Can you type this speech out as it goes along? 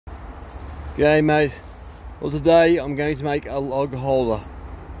G'day mate. Well, today I'm going to make a log holder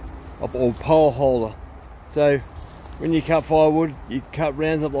or pole holder. So when you cut firewood, you cut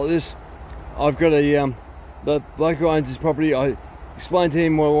rounds up like this. I've got a the bloke who owns this property, I explained to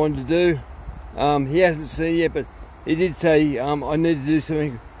him what I wanted to do. He hasn't seen it yet, but he did say I need to do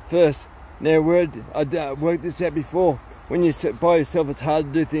something first. Now I worked this out before. When you sit by yourself, it's hard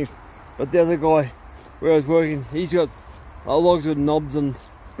to do things. But the other guy where I was working, he's got logs with knobs and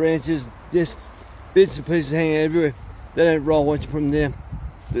branches, just bits and pieces hanging everywhere. They don't roll once you put them down.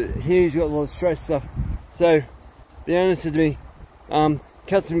 But here he's got a lot of straight stuff. So the owner said to me,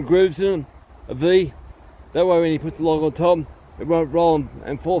 cut some grooves in them, a V. That way when he puts the log on top, it won't roll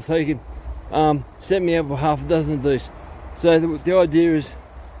and fall, so he can set me up for half a dozen of these. So the idea is,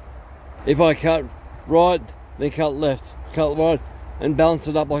 if I cut right, then cut left, cut right, and balance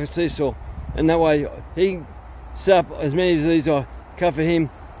it up like a seesaw. And that way he can set up as many of these I cut for him.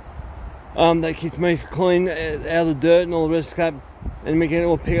 That keeps me clean, out of the dirt and all the rest of the crap, and we can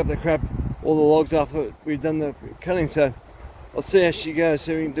all pick up the crap, all the logs after we've done the cutting. So I'll see how she goes,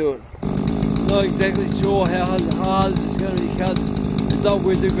 see if we can do it. Not exactly sure how hard it's going to be cut. It's not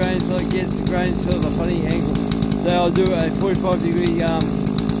with the grain, so it gets the grain sort of a funny angle. So I'll do a 45-degree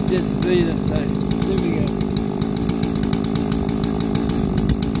just to feed it. So there we go.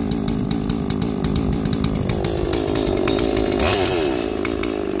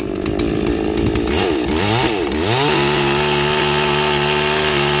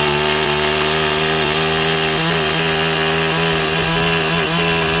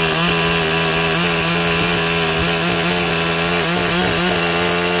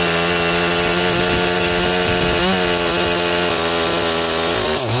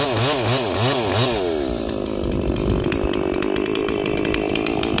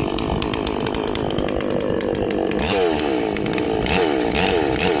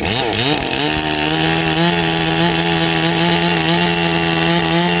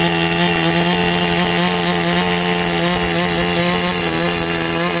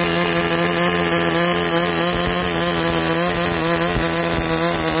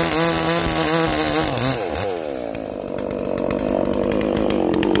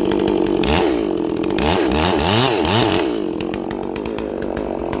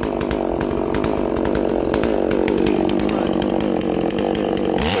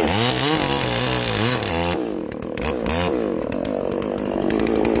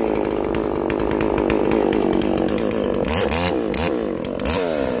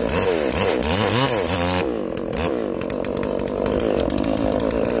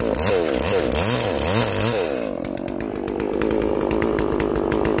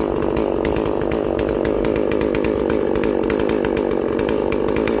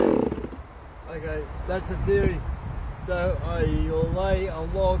 That's the theory. So you'll lay a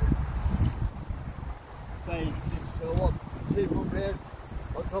log, say just a lot 2 foot round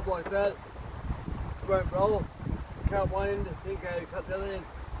on top like that. It won't roll. Cut one end, then go cut the other end.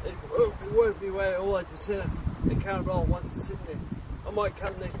 It works me way all the way to center. It can't roll once it's sitting there. I might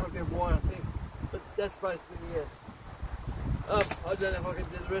cut the next one a bit wide, I think. But that's basically it. I don't know if I can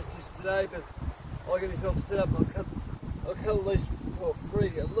do the rest of this today, but I'll get myself set up and I'll cut at least 3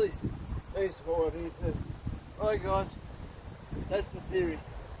 at least. Maybe some more over here too. Alright guys, that's the theory.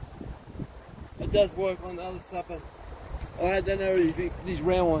 It does work on the other stuff, but I don't know these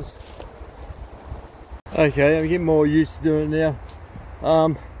round ones. Okay, I'm getting more used to doing it now.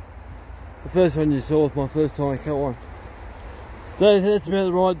 The first one you saw was my first time I cut one. So that's about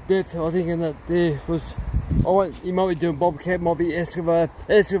the right depth, I think, in that there was. You might be doing bobcat, might be excavator.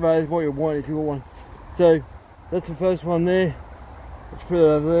 Excavator is what you want if you want one. So that's the first one there. Let's put it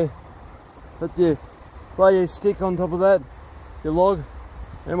over there. But yeah, lay your stick on top of that, your log,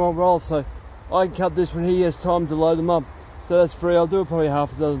 and it won't roll. So I can cut this when he has time to load them up. So that's free. I'll do it probably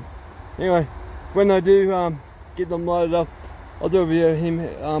half a dozen. Anyway, when I do get them loaded up, I'll do a video of him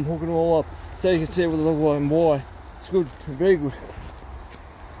hooking them all up, so you can see what they look like and why. It's good, very good.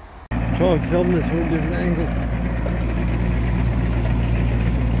 Try and film this from a different angle.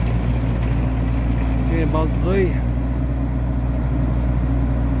 Getting above the V.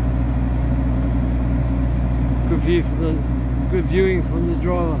 Good viewing from the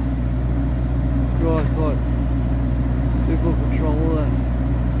driver side. Vehicle control, all that.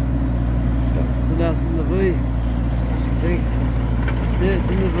 Yep, so now it's in the V, I think. Yeah, it's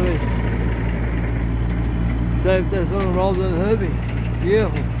in the V. So that's on a roll down Herbie.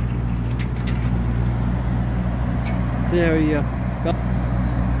 Beautiful. See how he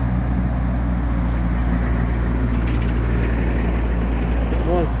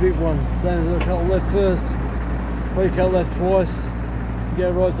nice big one. Same as I cut left first. Probably cut left twice. Get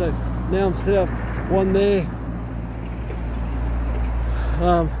it right, so Now I'm set up one there,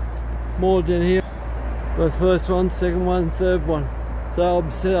 more down here. The first one, second one, third one. So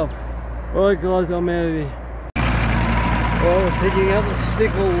I'm set up. Alright guys, I'm out of here. Alright, we're picking up the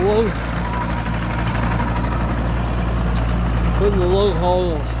stick or log. Putting the log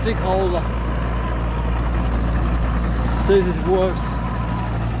holder, stick holder. See if this works.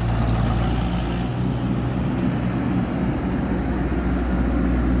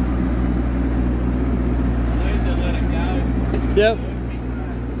 Yep.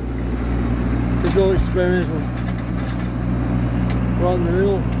 It's all experimental. Right in the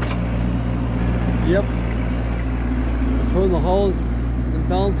middle. Yep. Put in the holes and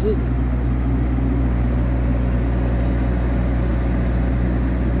balance it.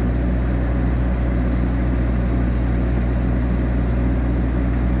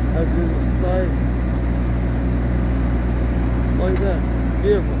 Hopefully it will stay like that.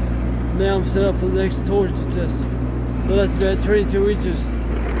 Beautiful. Now I'm set up for the next torch to test. So that's about 22 inches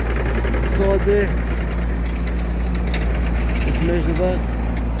side there. Let's measure that.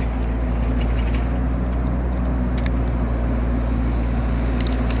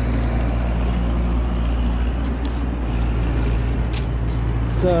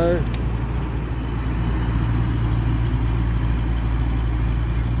 So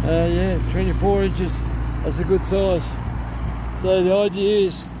yeah, 24 inches, that's a good size. So the idea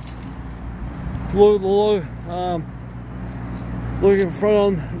is look in front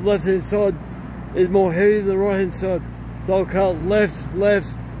on the left hand side is more heavy than the right hand side. So I'll cut left,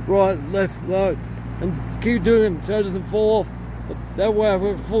 right, and keep doing them so it doesn't fall off. But that way I've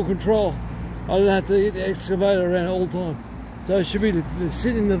got full control. I don't have to get the excavator around all the time. So it should be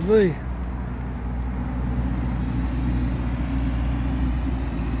sitting in the V.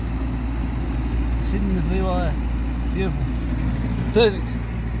 Sitting in the V like that. Beautiful. Perfect.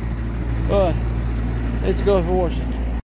 Alright, thanks guys for watching.